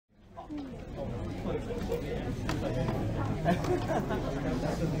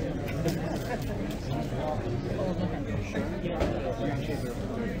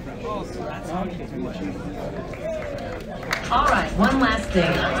All right, one last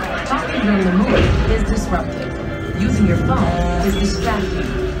thing. Talking during the movie is disruptive. Using your phone is distracting.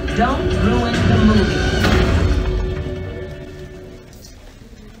 Don't ruin the movie.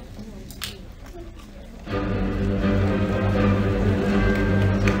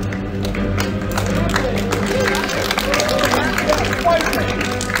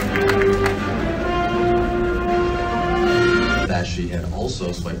 She had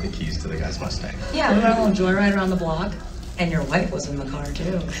also swiped the keys to the guy's Mustang. Yeah, we were on a little joyride around the block. And your wife was in the car,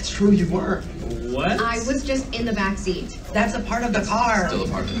 too. That's true, you were. What? I was just in the back seat. That's a part of the car. Still a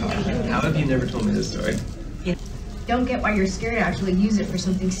part of the car. How have you never told me this story? Yeah. Don't get why you're scared to actually use it for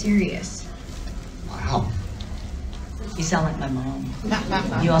something serious. Wow. You sound like my mom.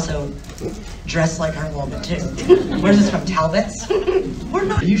 You also dress like her a little bit, too. Where's this from, Talbot's? We're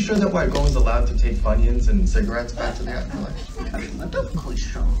not. Are you sure that White Going's allowed to take Funyuns and cigarettes back to the afterlife? 什么都不会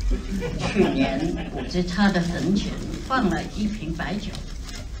收。去年我在他的坟前放了一瓶白酒，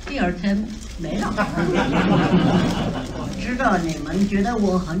第二天没了。我知道你们觉得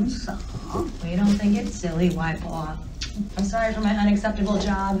我很傻。We don't think it's silly, white boy. I'm sorry for my unacceptable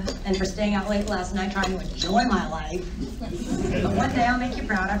job and for staying out late last night trying to enjoy my life. But one day I'll make you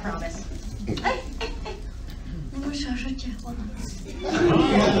proud, I promise. Hey, hey, hey. 你们啥时候结婚？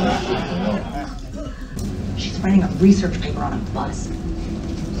 She's writing a research paper on a bus.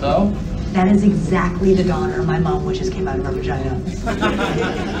 So? That is exactly the daughter my mom wishes came out of her vagina. I'm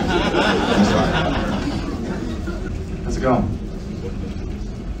sorry. How's it going?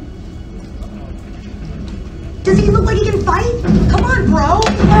 Does he look like he can fight? Come on, bro!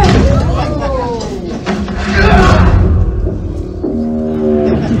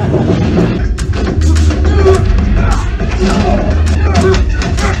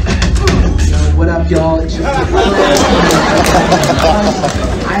 What up, y'all? It's your I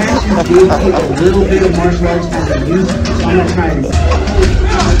actually did take a little bit of martial arts as a youth, so I'm gonna try it.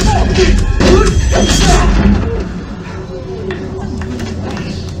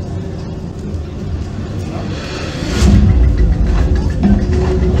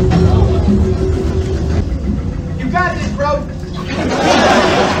 You got this, bro.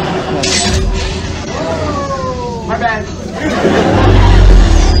 My bad.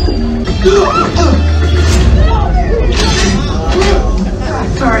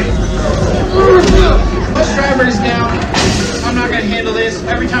 Sorry. Bus driver is down. I'm not gonna handle this.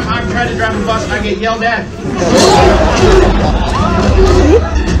 Every time I'm trying to drive a bus, I get yelled at.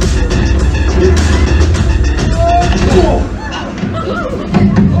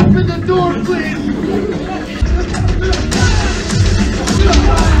 Open the door, please.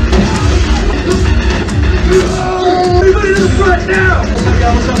 Everybody to the front now! What's up,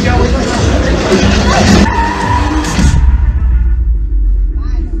 y'all? What's up, y'all? What's up?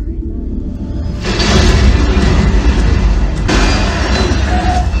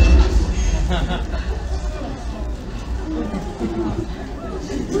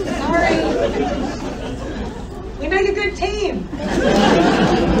 We make a good team.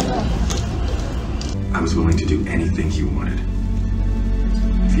 I was willing to do anything he wanted.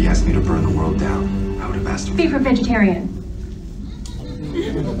 If he asked me to burn the world down, I would have asked him. Beef or vegetarian?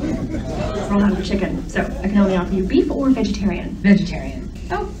 Roll out of chicken. So I can only offer you beef or vegetarian. Vegetarian.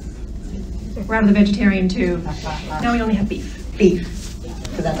 Oh. We're out of the vegetarian too. Now we only have beef. Beef.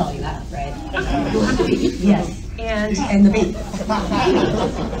 Because that's all you have, right? You'll have the beef. Yes. And the beef.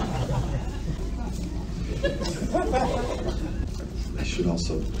 I should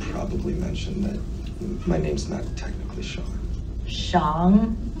also probably mention that my name's not technically Sean.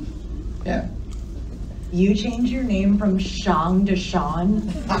 Shang? Yeah. You changed your name from Shang to Sean?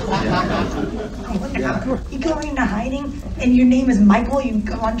 Yeah. You go into hiding and your name is Michael, you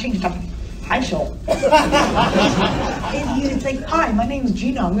go on change it to Michael. It's like, hi, my name's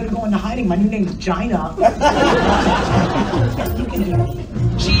Gina, I'm gonna go into hiding, my new name's Gina. You can do it.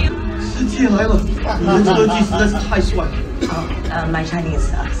 世界来了，你的车技实在是太帅了。My Chinese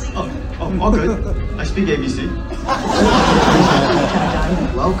sucks. Oh, all good. I speak ABC.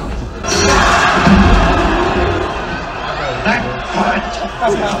 Welcome.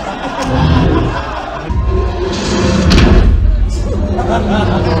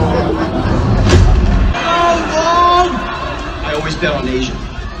 I always bet on Asian.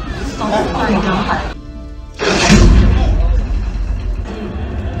 Oh my god.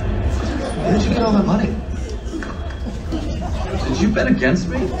 Where did you get all that money? Did you bet against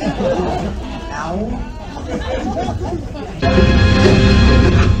me? No.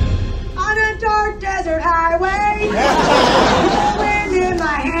 On a dark desert highway, wind in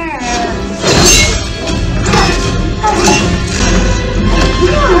my hair.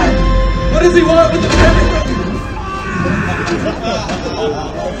 What is it?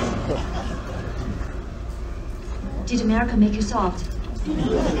 Did America make you soft?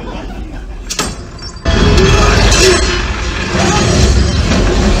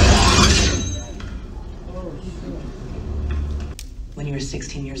 When you were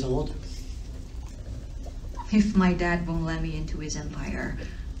 16 years old? If my dad won't let me into his empire,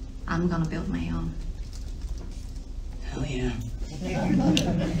 I'm gonna build my own. Hell yeah. The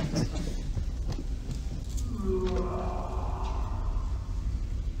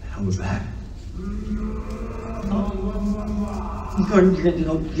hell was that?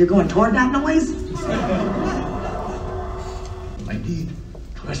 You're going toward that noise? I need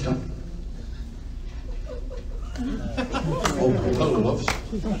to rest up. Oh, hello, loves.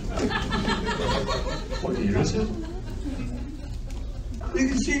 What year is it? You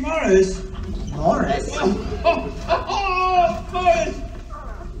can see Morris. Morris? Oh, Morris!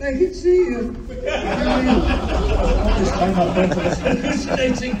 I can see you. This time I'm going to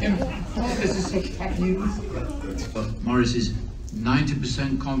hallucinating him. Oh, this is such bad news. But Morris is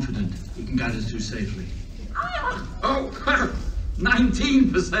 90% confident he can guide us through safely. Oh,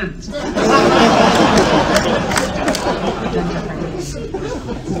 19%.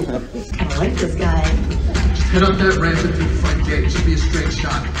 I like this guy. Head up that ramp into the front gate. It should be a straight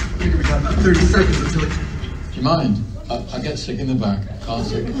shot. I think we got about 30 seconds until it... Do you mind? I get sick in the back. Can't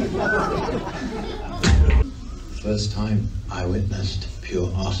sick. First time I witnessed pure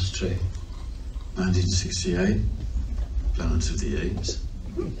artistry. 1968. Planets of the Apes.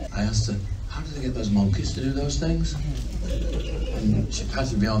 I asked her, how did they get those monkeys to do those things? And she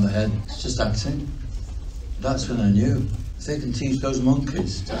patted me on the head. It's just acting. That's when I knew. If they can teach those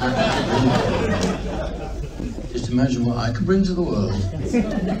monkeys to act, just imagine what I could bring to the world.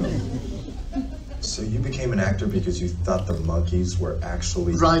 So you became an actor because you thought the monkeys were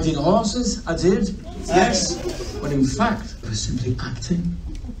actually... Riding horses, I did, yes. When in fact, they were simply acting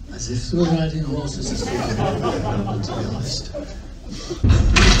as if they were riding horses as well, to be honest.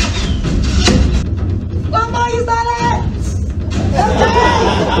 Mama, is that it?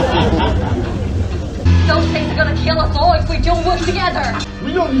 Those things are gonna kill us all if we don't work together.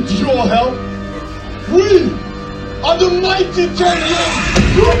 We don't need your help. We are the mighty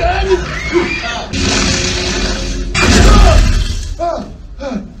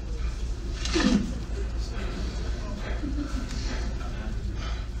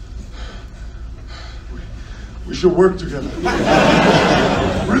We should work together.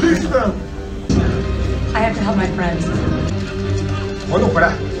 Release them. I have to help my friends. Bueno,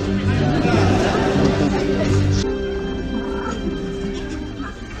 fuera.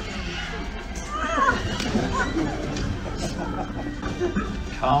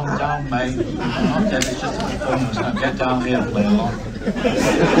 Calm down, mate. I'm dead, it's just a performance. Now get down here and play along.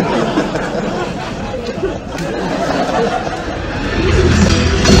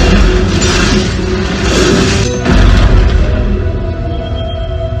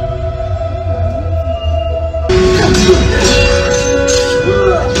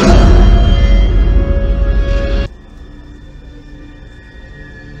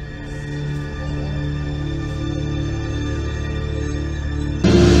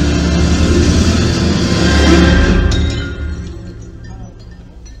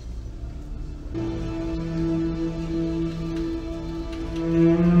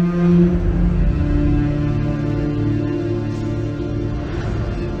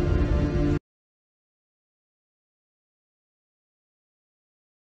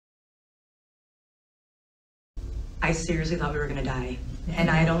 I seriously thought we were gonna die. And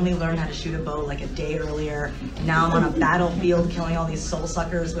I had only learned how to shoot a bow like a day earlier. Now I'm on a battlefield killing all these soul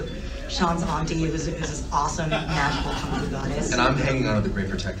suckers with Sean's auntie. It was this awesome magical kung fu goddess. And I'm hanging on to the Great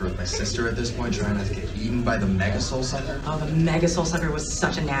Protector with my sister at this point, trying not to get eaten by the Mega Soul Sucker. Oh, the Mega Soul Sucker was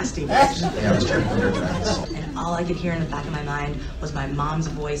such a nasty bitch. Yeah, I was trying to clear Dragon's soul. And all I could hear in the back of my mind was my mom's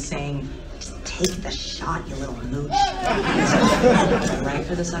voice saying, "Just take the shot, you little mooch." Right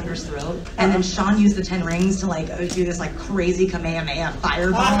for the sucker's throat. And then Sean used the 10 rings to like do this like crazy Kamehameha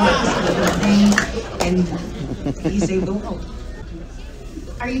fireball thing. And he saved the world.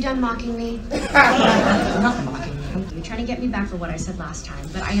 Are you done mocking me? I'm not mocking you. You're trying to get me back for what I said last time,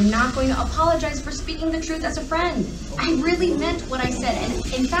 but I am not going to apologize for speaking the truth as a friend. I really meant what I said, and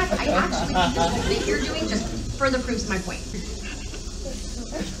in fact, I actually think the stuff that you're doing just further proves my point.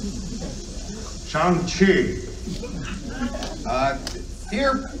 Shang-Chi.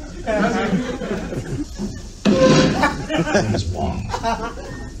 Here. It's Wong.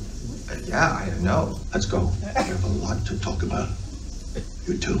 Yeah, I know. Let's go. We have a lot to talk about.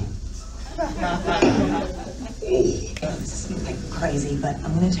 You too. This is like crazy, but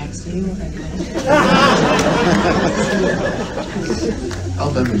I'm gonna text you.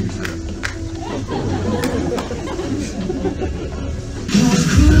 I'll bet you for You was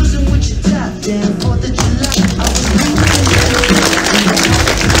cruising with your top down, 4th of July. I was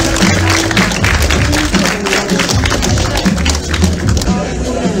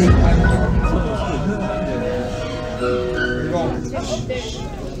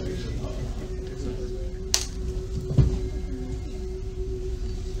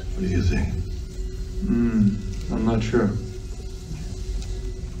What do you think? I'm not sure.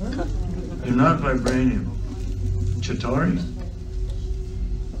 You're not vibranium. Chitauri?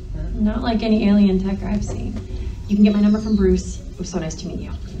 Not like any alien tech I've seen. You can get my number from Bruce. It was so nice to meet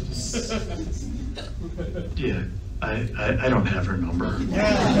you. Yeah, I don't have her number.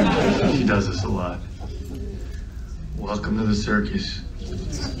 She does this a lot. Welcome to the circus.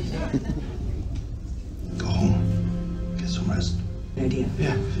 Go home. Get some rest. Good idea.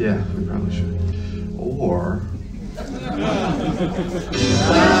 Yeah, we probably should. Or...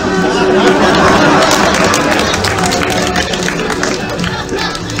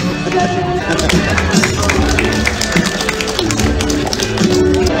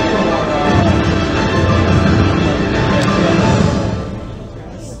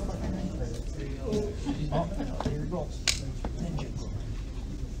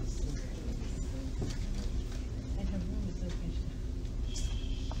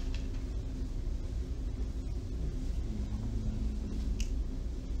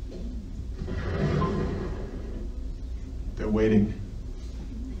 They're waiting.